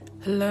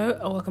Hello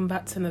and welcome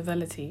back to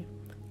Novelity.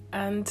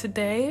 And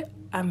today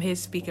I'm here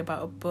to speak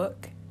about a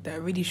book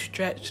that really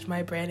stretched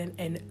my brain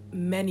in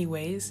many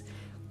ways,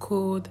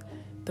 called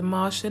The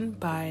Martian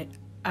by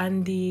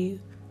Andy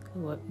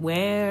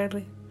Weir,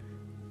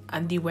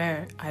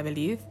 I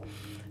believe.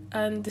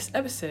 And this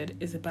episode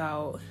is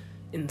about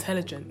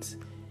intelligence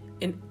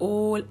in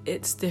all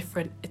its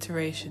different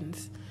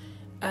iterations.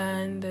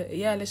 And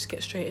let's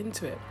get straight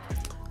into it.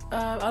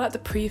 I'd like to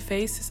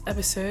preface this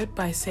episode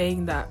by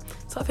saying that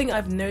something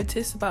I've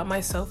noticed about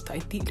myself that I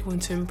deeply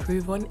want to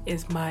improve on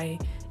is my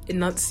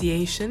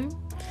enunciation,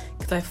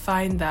 because I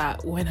find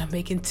that when I'm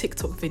making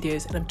TikTok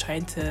videos and I'm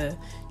trying to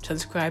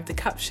transcribe the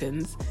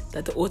captions,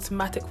 that the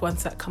automatic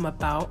ones that come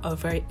about are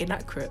very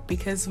inaccurate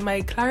because my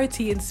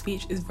clarity in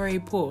speech is very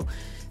poor.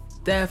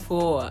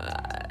 Therefore,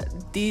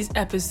 these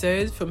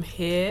episodes from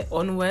here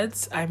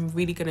onwards, I'm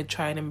really going to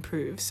try and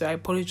improve. So I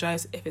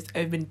apologise if it's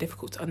ever been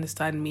difficult to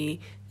understand me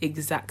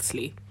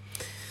exactly.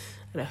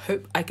 And I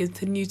hope I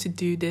continue to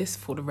do this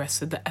for the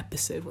rest of the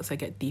episode once I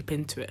get deep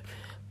into it.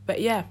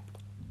 But yeah,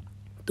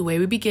 the way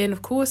we begin,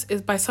 of course,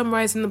 is by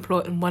summarising the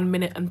plot in 1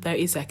 minute and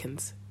 30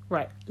 seconds.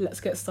 Right,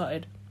 let's get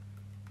started.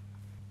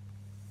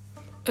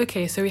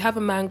 Okay, so we have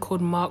a man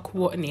called Mark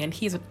Watney, and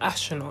he's an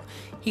astronaut.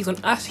 He's an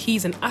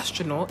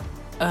astronaut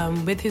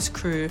with his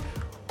crew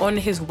on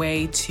his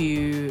way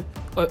to,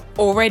 or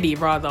already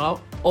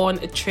rather, on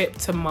a trip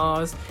to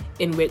Mars,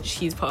 in which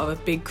he's part of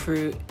a big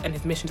crew and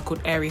his mission is called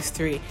Ares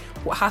 3.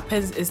 What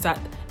happens is that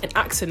an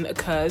accident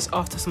occurs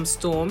after some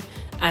storm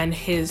and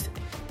his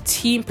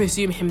team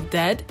presume him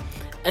dead,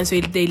 and so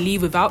they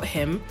leave without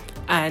him,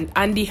 and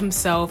Andy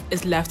himself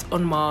is left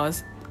on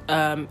Mars,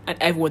 and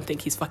everyone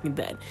thinks he's fucking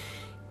dead.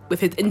 With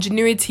his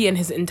ingenuity and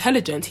his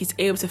intelligence, he's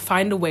able to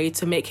find a way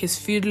to make his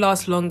food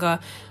last longer,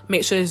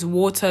 make sure his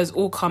water is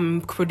all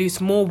come,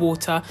 produce more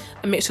water,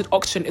 and make sure the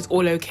oxygen is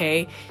all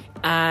okay,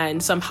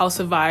 and somehow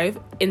survive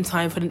in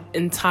time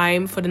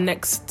for the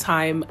next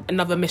time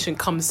another mission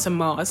comes to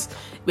Mars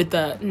with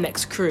the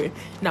next crew.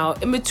 Now,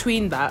 in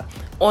between that,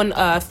 on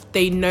Earth,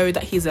 they know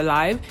that he's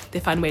alive. They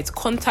find a way to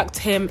contact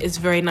him. It's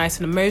very nice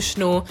and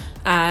emotional,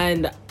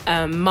 and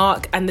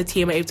Mark and the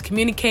team are able to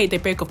communicate. They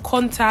break off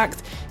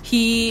contact.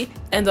 He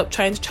ends up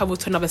trying to travel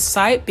to another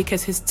site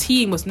because his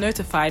team was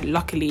notified,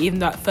 luckily, even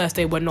though at first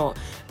they were not.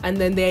 And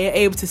then they are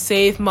able to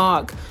save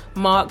Mark.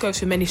 Mark goes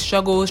through many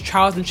struggles,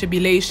 trials and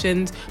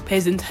tribulations, but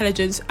his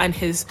intelligence and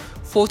his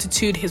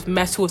fortitude, his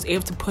mettle was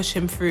able to push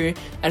him through.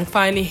 And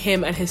finally,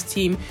 him and his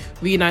team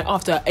reunite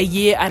after a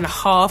year and a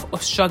half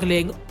of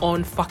struggling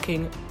on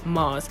fucking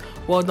Mars.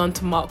 Well done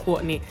to Mark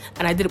Watney.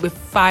 And I did it with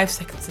 5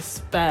 seconds to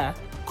spare.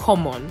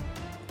 Come on.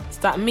 Is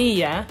that me,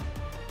 yeah?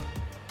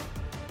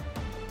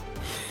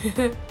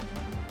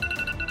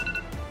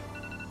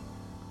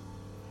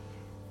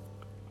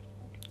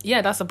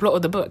 Yeah, that's the plot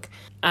of the book.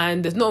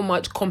 And there's not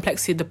much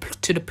complexity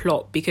to the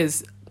plot,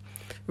 because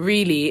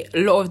really a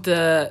lot of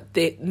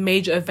the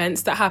major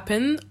events that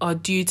happen are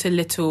due to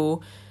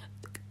little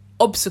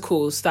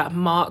obstacles that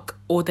Mark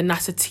or the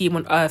NASA team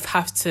on Earth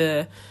have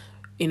to,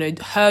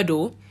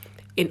 hurdle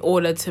in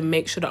order to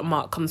make sure that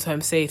Mark comes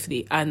home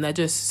safely. And they're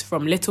just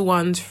from little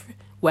ones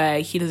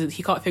where he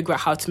can't figure out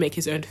how to make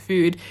his own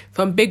food,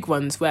 from big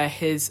ones where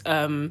his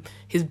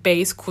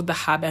base called the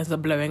Hab ends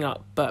up blowing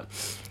up. But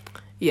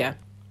yeah,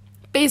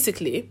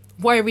 basically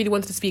what I really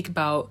wanted to speak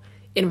about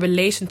in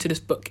relation to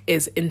this book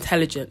is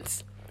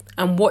intelligence,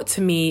 and what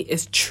to me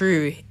is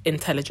true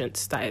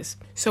intelligence, that is.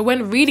 So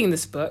when reading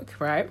this book,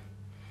 right,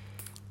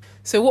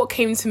 so what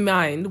came to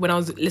mind when I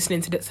was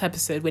listening to this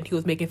episode, when he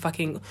was making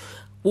fucking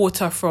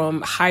water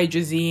from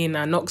hydrazine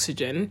and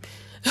oxygen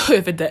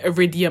over the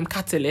iridium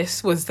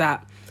catalyst, was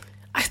that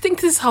I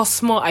think this is how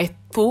smart I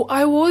thought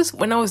I was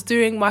when I was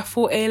doing my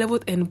full A-level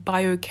in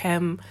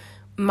biochem,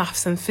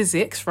 maths and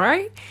physics,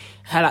 right?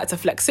 I like to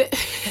flex it.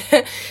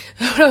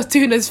 When I was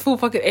doing this full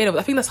fucking A-level,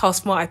 I think that's how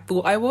smart I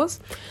thought I was.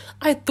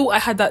 I thought I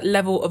had that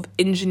level of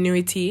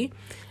ingenuity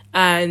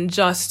and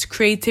just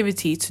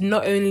creativity to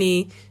not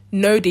only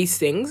know these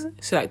things,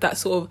 so like that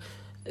sort of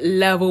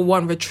level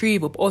 1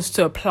 retrieval, but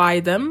also to apply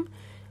them.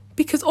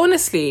 Because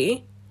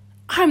honestly,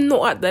 I'm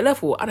not at the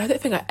level, and I don't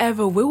think I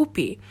ever will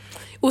be.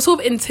 It was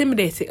sort of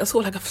intimidating. It was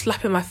sort of like a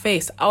slap in my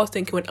face. I was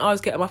thinking when I was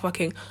getting my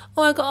fucking,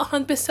 I got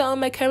 100% on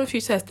my chemistry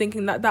test,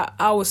 thinking that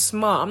I was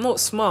smart. I'm not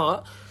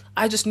smart.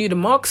 I just knew the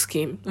mark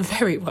scheme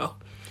very well.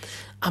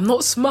 I'm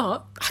not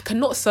smart. I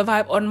cannot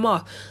survive on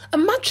Mars.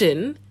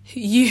 Imagine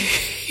you're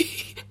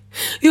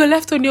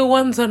left on your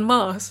ones on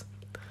Mars.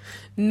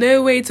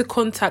 No way to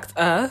contact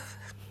Earth.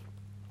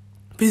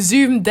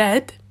 Presumed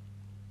dead.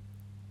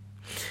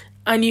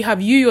 And you have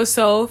you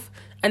yourself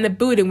and a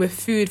building with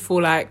food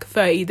for like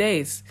 30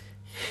 days.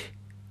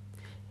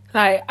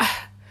 Like,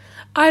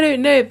 I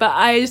don't know, but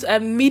I just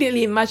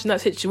immediately imagined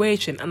that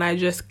situation and I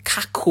just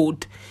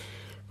cackled,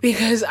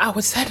 because I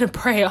would send a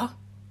prayer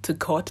to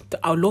God,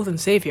 our Lord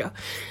and Saviour,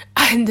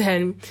 and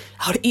then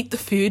I would eat the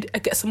food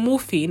and get some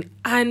morphine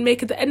and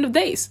make it the end of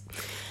days.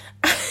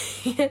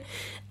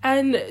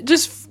 And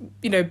just,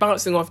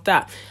 bouncing off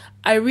that,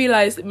 I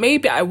realized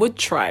maybe I would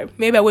try.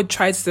 Maybe I would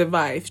try to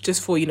survive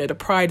just for, the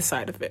pride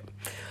side of it.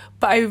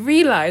 But I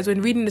realized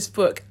when reading this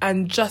book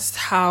and just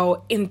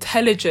how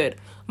intelligent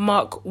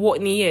Mark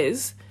Watney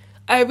is,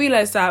 I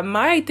realized that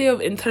my idea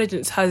of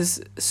intelligence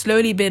has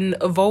slowly been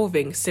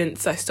evolving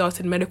since I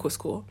started medical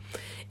school.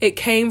 It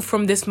came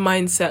from this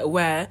mindset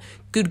where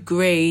good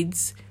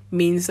grades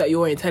means that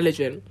you're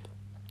intelligent.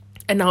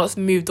 And now it's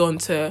moved on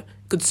to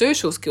good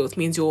social skills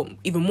means you're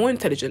even more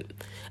intelligent.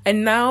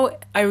 And now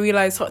I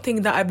realize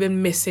something that I've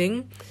been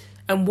missing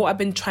and what I've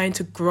been trying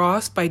to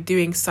grasp by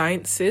doing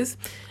sciences.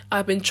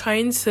 I've been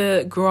trying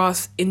to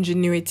grasp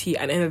ingenuity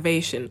and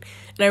innovation.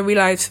 And I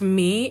realized for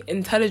me,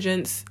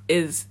 intelligence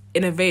is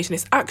innovation,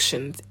 it's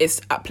actions,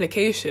 it's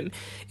application.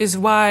 Is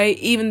why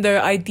even though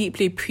I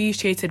deeply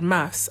appreciated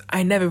maths,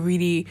 I never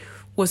really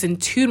was in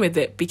tune with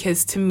it,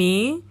 because to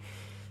me,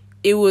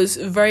 it was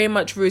very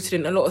much rooted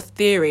in a lot of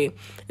theory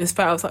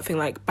instead of something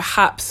like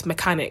perhaps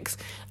mechanics.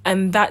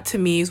 And that to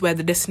me is where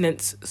the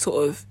dissonance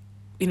sort of,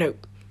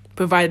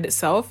 provided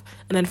itself.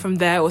 And then from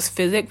there it was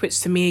physics, which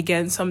to me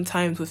again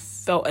sometimes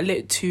felt a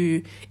little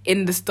too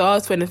in the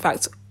stars, when in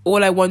fact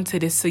all I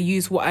wanted is to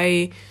use what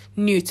I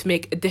knew to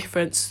make a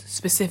difference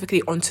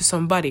specifically onto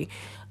somebody.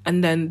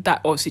 And then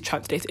that obviously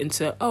translates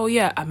into, oh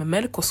yeah, I'm a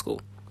medical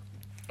school.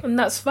 And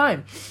that's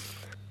fine.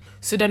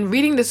 So then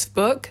reading this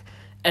book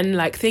and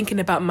thinking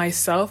about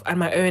myself and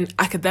my own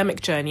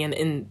academic journey and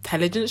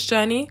intelligence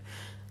journey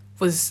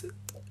was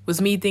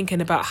me thinking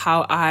about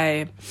how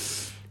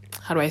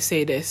do I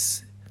say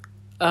this,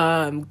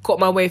 got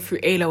my way through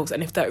A-levels,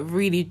 and if that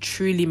really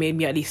truly made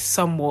me at least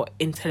somewhat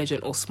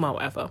intelligent or smart,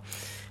 whatever.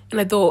 And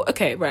I thought,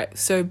 okay, right,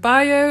 so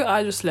bio,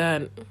 I just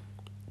learned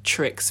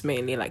tricks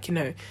mainly,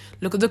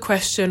 look at the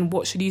question,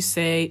 what should you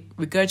say,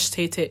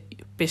 regurgitate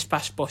it, bish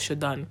bash bosh, you're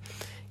done.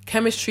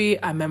 Chemistry,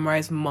 I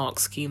memorized mark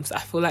schemes. I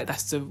feel like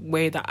that's the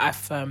way that I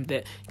affirmed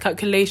it.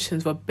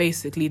 Calculations were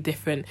basically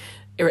different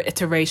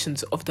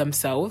iterations of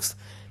themselves.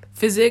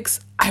 Physics,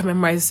 I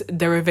memorized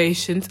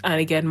derivations and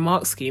again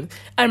mark scheme.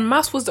 And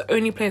maths was the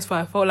only place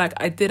where I felt like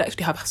I did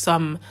actually have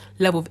some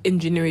level of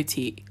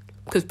ingenuity,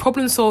 because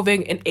problem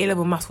solving in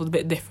A-level maths was a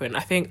bit different.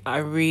 I think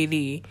maths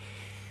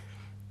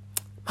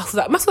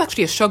was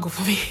actually a struggle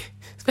for me,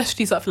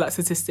 especially something like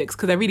statistics,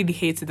 because I really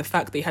hated the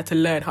fact that you had to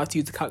learn how to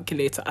use a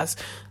calculator as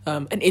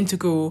an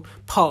integral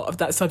part of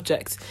that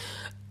subject.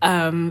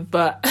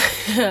 But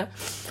it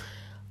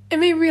made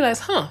me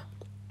realise,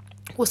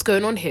 what's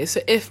going on here?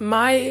 So if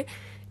my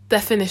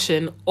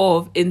definition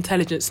of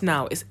intelligence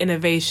now is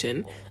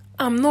innovation,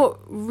 I'm not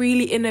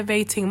really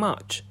innovating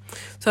much.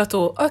 So I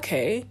thought,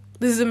 okay,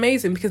 this is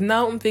amazing, because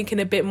now I'm thinking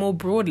a bit more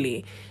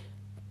broadly.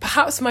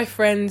 Perhaps my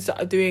friends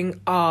that are doing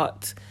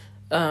art,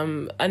 I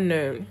don't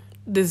know,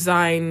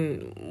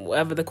 design,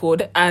 whatever they're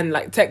called, and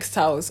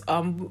textiles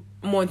are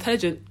more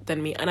intelligent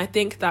than me. And I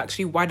think that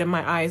actually widened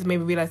my eyes, made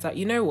me realise that,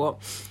 you know what,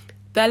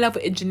 their level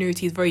of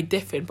ingenuity is very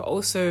different, but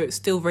also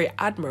still very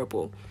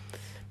admirable.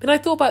 Then I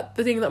thought about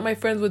the thing that my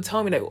friends would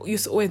tell me that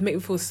used to always make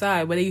me feel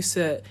sad, when they used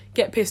to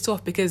get pissed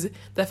off because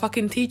their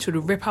fucking teacher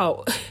would rip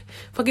out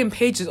fucking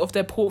pages of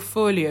their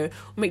portfolio, or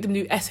make them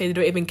do essays they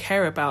don't even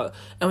care about,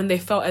 and when they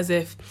felt as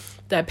if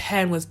their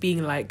pen was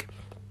being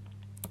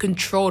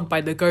controlled by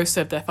the ghost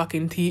of their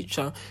fucking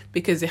teacher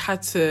because they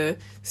had to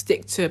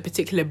stick to a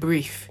particular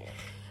brief.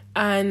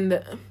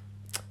 And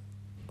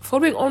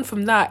following on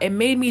from that, it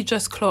made me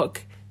just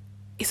clock,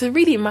 does it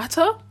really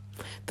matter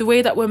the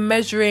way that we're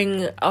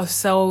measuring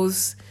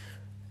ourselves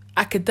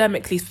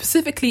academically,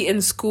 specifically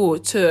in school,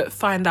 to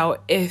find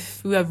out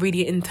if we are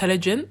really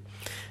intelligent?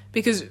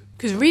 Because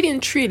reading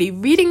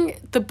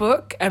the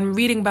book and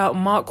reading about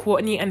Mark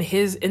Watney and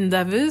his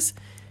endeavours,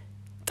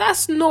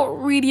 that's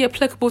not really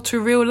applicable to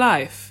real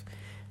life.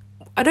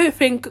 I don't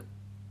think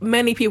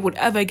many people would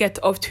ever get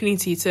the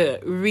opportunity to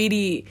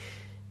really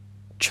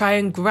try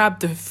and grab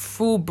the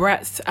full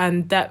breadth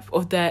and depth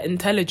of their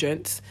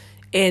intelligence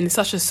in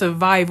such a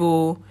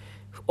survival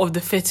of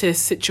the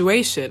fittest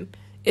situation.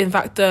 In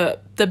fact, the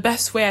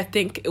best way I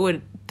think it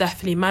would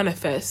definitely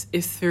manifest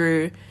is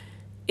through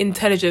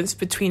intelligence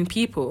between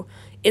people,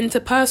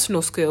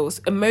 interpersonal skills,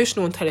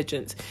 emotional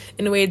intelligence,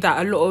 in a way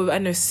that a lot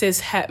of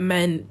cis-het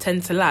men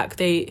tend to lack.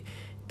 They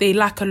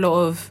lack a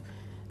lot of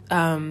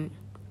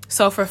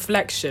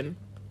self-reflection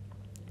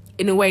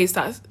in a ways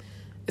that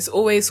it's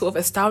always sort of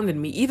astounded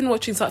me. Even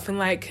watching something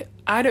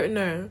I don't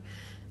know,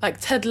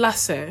 Ted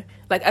Lasso,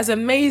 as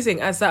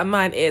amazing as that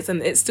man is,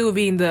 and it's still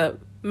being the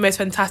most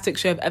fantastic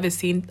show I've ever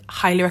seen,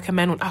 highly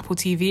recommend on Apple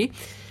TV.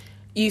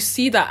 You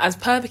see that as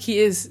perfect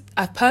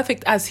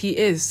as he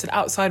is to the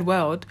outside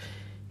world,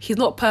 he's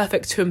not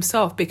perfect to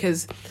himself,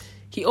 because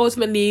he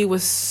ultimately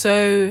was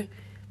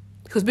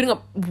building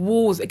up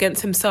walls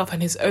against himself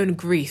and his own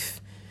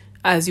grief,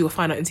 as you will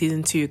find out in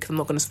season 2, because I'm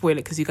not going to spoil it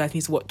because you guys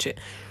need to watch it.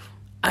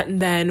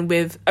 And then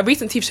with a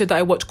recent TV show that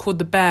I watched called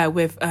The Bear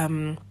with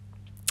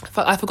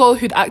I forgot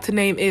who the actor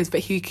name is, but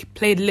he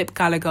played Lip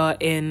Gallagher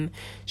in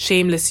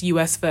Shameless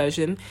US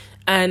version.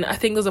 And I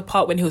think there was a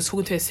part when he was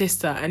talking to his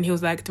sister and he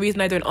was like, the reason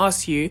I don't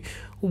ask you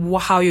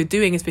how you're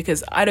doing is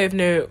because I don't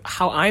know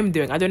how I'm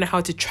doing. I don't know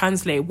how to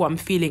translate what I'm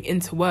feeling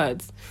into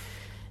words.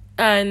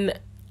 And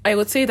I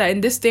would say that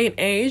in this day and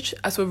age,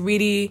 as we're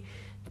really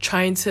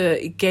trying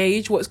to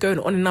gauge what's going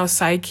on in our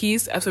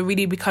psyches, as we're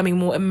really becoming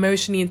more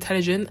emotionally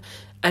intelligent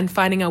and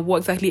finding out what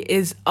exactly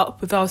is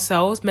up with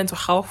ourselves mental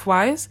health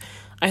wise,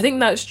 I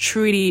think that's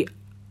truly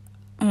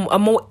a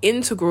more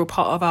integral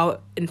part of our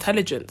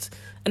intelligence.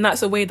 And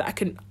that's a way that I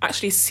can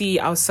actually see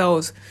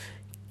ourselves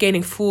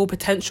gaining full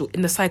potential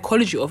in the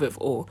psychology of it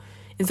all,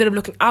 instead of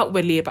looking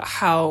outwardly about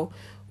how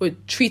we're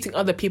treating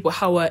other people,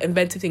 how we're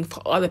inventing things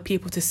for other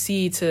people to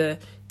see, to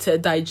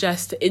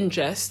digest, to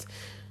ingest.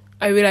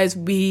 I realize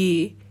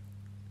we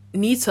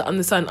need to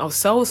understand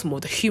ourselves more,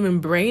 the human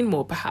brain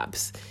more,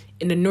 perhaps,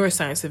 in the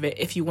neuroscience of it,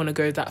 if you want to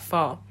go that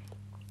far.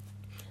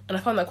 And I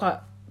found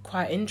that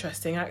quite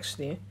interesting,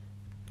 actually.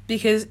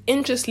 Because,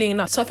 interestingly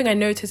enough, something I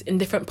noticed in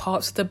different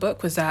parts of the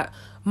book was that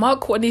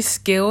Mark Watney's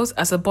skills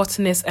as a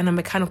botanist and a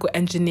mechanical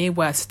engineer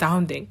were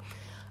astounding.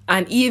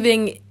 And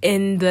even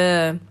in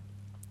the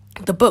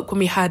book, when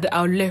we had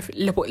our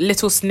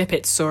little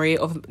snippets,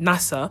 of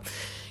NASA,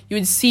 you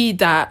would see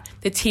that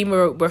the team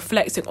were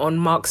reflecting on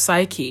Mark's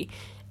psyche.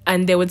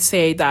 And they would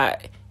say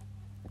that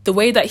the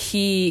way that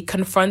he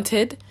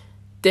confronted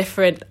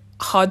different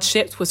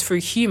hardships was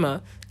through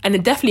humour. And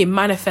it definitely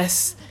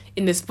manifests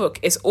in this book.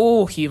 It's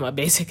all humour,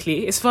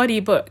 basically. It's a funny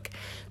book.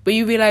 But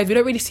you realise we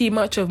don't really see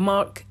much of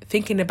Mark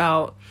thinking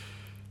about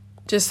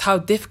just how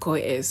difficult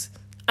it is.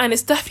 And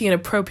it's definitely an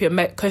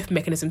appropriate coping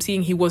mechanism,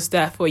 seeing he was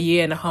there for a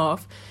year and a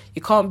half.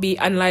 You can't be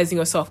analysing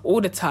yourself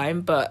all the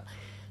time, but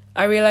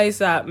I realised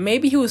that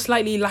maybe he was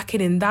slightly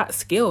lacking in that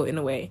skill in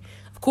a way.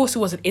 Of course, it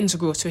wasn't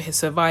integral to his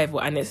survival,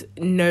 and it's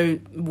no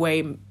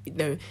way,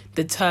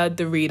 deterred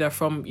the reader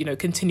from,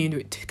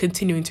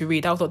 continuing to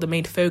read. That was not the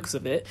main focus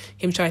of it.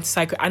 Him trying to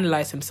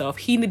psychoanalyze himself.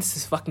 He needs to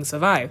fucking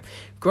survive,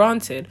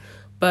 granted.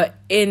 But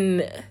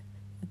in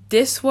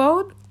this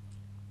world,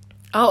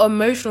 our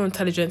emotional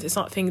intelligence is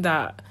something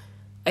that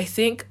I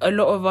think a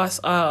lot of us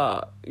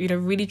are,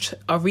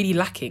 really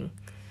lacking.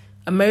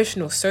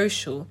 Emotional,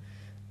 social.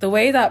 The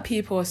way that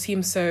people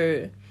seem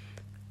so,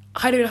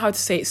 I don't know how to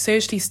say it,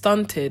 socially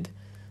stunted,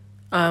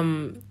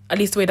 at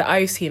least the way that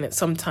I've seen it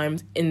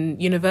sometimes in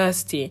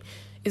university,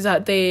 is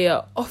that they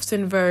are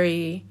often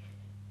very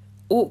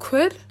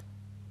awkward.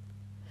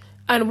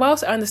 And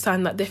whilst I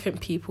understand that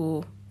different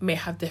people may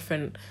have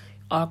different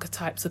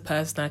archetypes of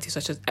personality,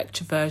 such as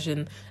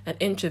extroversion and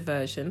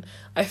introversion,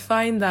 I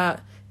find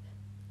that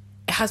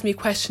it has me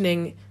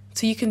questioning,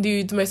 so you can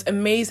do the most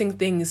amazing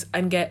things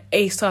and get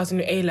A stars in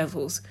your A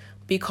levels,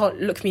 but you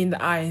can't look me in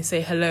the eye and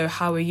say, hello,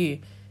 how are you?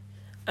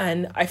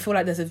 And I feel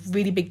like there's a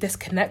really big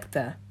disconnect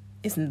there,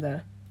 isn't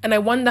there? And I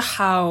wonder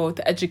how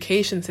the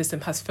education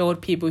system has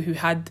failed people who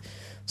had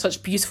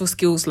such beautiful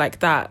skills like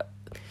that.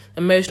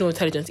 Emotional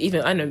intelligence,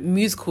 even,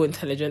 musical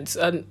intelligence,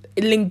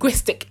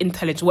 linguistic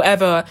intelligence,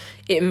 whatever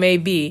it may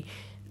be.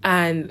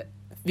 And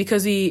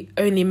because we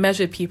only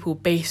measure people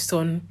based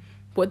on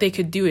what they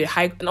could do,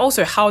 and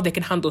also how they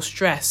can handle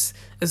stress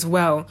as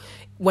well.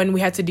 When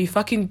we had to do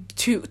fucking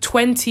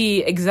 20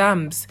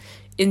 exams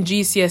in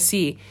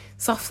GCSE,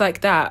 stuff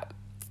like that.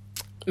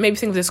 Maybe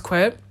think of this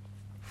quote.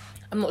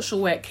 I'm not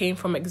sure where it came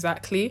from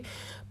exactly,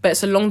 but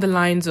it's along the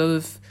lines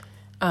of,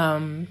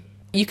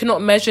 you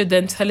cannot measure the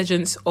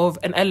intelligence of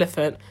an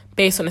elephant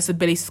based on its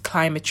ability to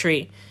climb a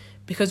tree,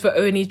 because we're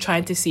only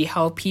trying to see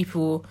how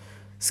people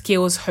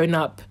skills hone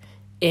up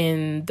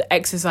in the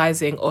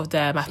exercising of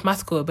their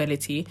mathematical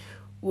ability.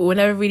 We'll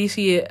never really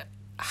see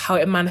how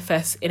it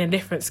manifests in a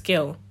different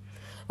skill.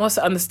 I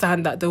also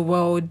understand that the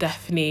world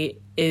definitely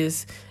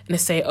is in a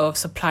state of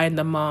supply and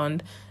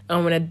demand,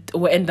 and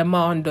we're in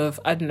demand of,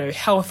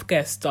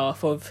 healthcare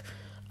staff, of,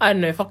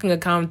 fucking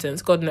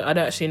accountants. God, no, I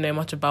don't actually know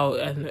much about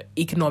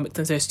economics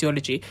and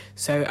sociology,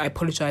 so I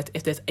apologise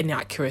if there's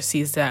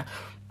inaccuracies there.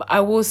 But I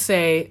will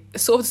say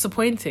it's sort of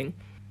disappointing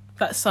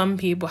that some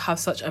people have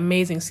such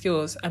amazing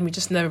skills and we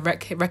just never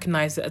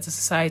recognise it as a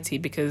society,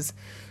 because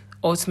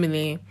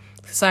ultimately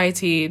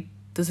society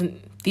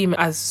doesn't deem it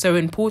as so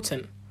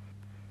important.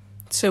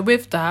 So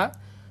with that,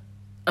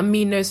 and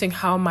me noticing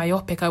how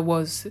myopic I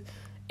was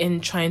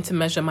in trying to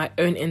measure my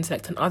own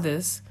intellect and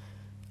others,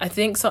 I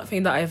think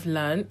something that I've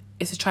learned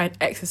is to try and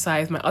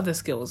exercise my other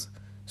skills.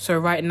 So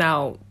right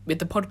now, with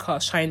the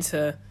podcast, trying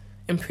to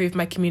improve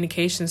my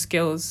communication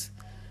skills,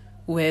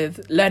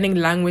 with learning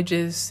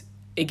languages,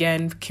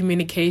 again,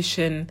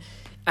 communication,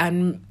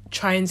 and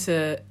trying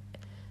to,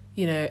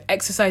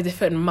 exercise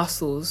different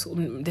muscles,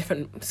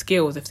 different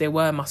skills if they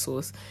were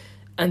muscles,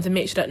 and to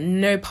make sure that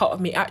no part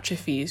of me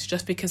atrophies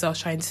just because I was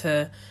trying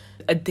to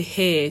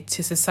adhere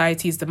to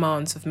society's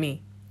demands of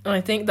me. And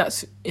I think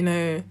that's,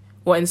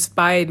 what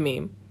inspired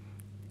me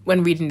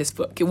when reading this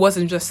book. It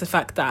wasn't just the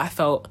fact that I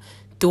felt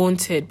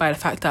daunted by the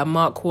fact that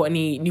Mark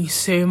Watney knew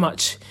so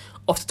much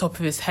off the top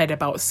of his head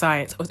about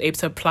science. I was able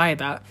to apply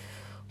that.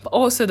 But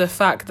also the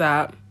fact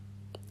that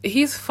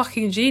he's a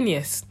fucking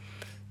genius.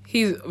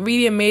 He's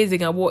really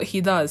amazing at what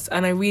he does.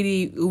 And I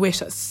really wish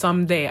that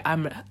someday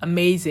I'm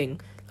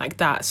amazing like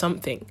that,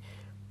 something.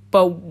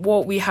 But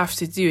what we have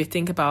to do is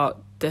think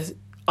about the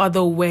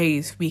other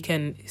ways we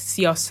can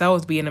see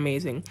ourselves being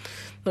amazing.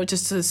 Not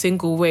just a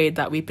single way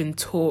that we've been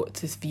taught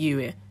to view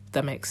it, if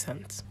that makes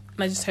sense.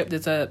 And I just hope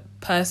there's a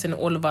person,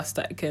 all of us,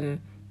 that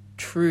can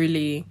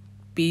truly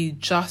be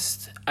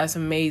just as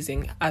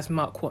amazing as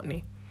Mark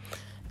Watney.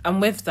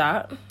 And with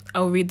that,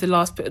 I'll read the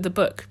last bit of the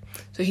book.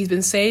 So he's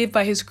been saved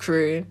by his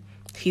crew.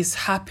 He's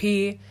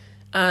happy.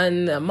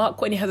 And Mark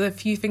Watney has a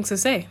few things to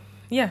say.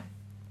 Yeah.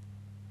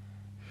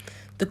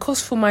 The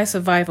cost for my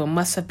survival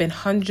must have been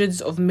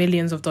hundreds of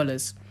millions of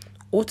dollars.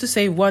 Or to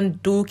save one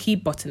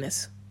dorky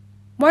botanist.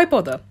 Why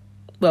bother?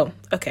 Well,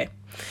 okay.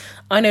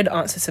 I know the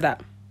answer to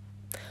that.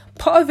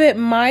 Part of it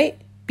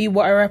might be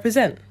what I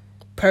represent.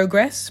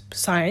 Progress,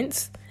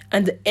 science,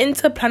 and the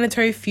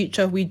interplanetary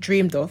future we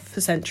dreamed of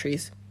for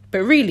centuries.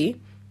 But really,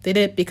 they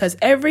did it because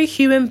every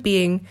human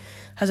being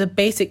has a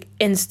basic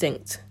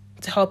instinct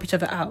to help each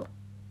other out.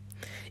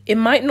 It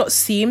might not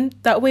seem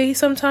that way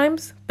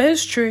sometimes, but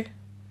it's true.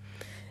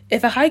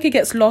 If a hiker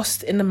gets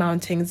lost in the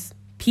mountains,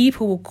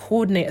 people will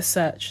coordinate a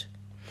search.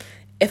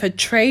 If a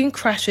train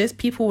crashes,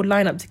 people will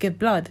line up to give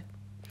blood.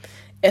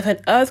 If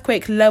an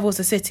earthquake levels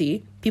a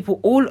city, people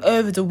all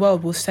over the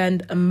world will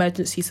send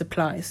emergency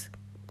supplies.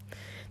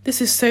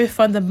 This is so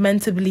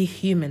fundamentally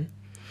human.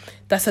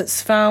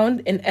 That's found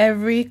in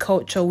every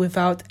culture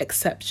without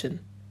exception.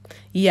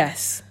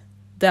 Yes,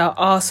 there are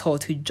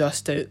assholes who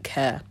just don't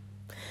care.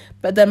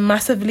 But they're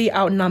massively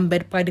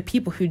outnumbered by the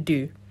people who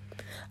do.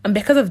 And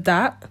because of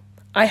that,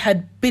 I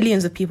had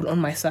billions of people on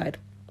my side.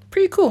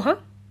 Pretty cool, huh?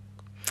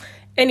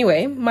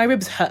 Anyway, my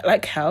ribs hurt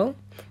like hell.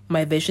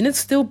 My vision is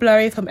still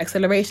blurry from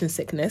acceleration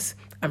sickness.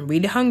 I'm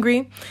really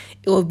hungry.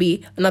 It will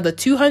be another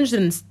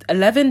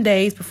 211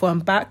 days before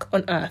I'm back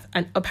on Earth.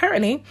 And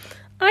apparently,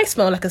 I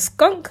smell like a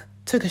skunk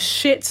took a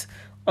shit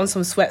on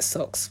some sweat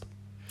socks.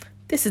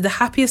 This is the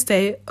happiest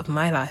day of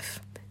my life.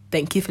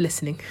 Thank you for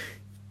listening.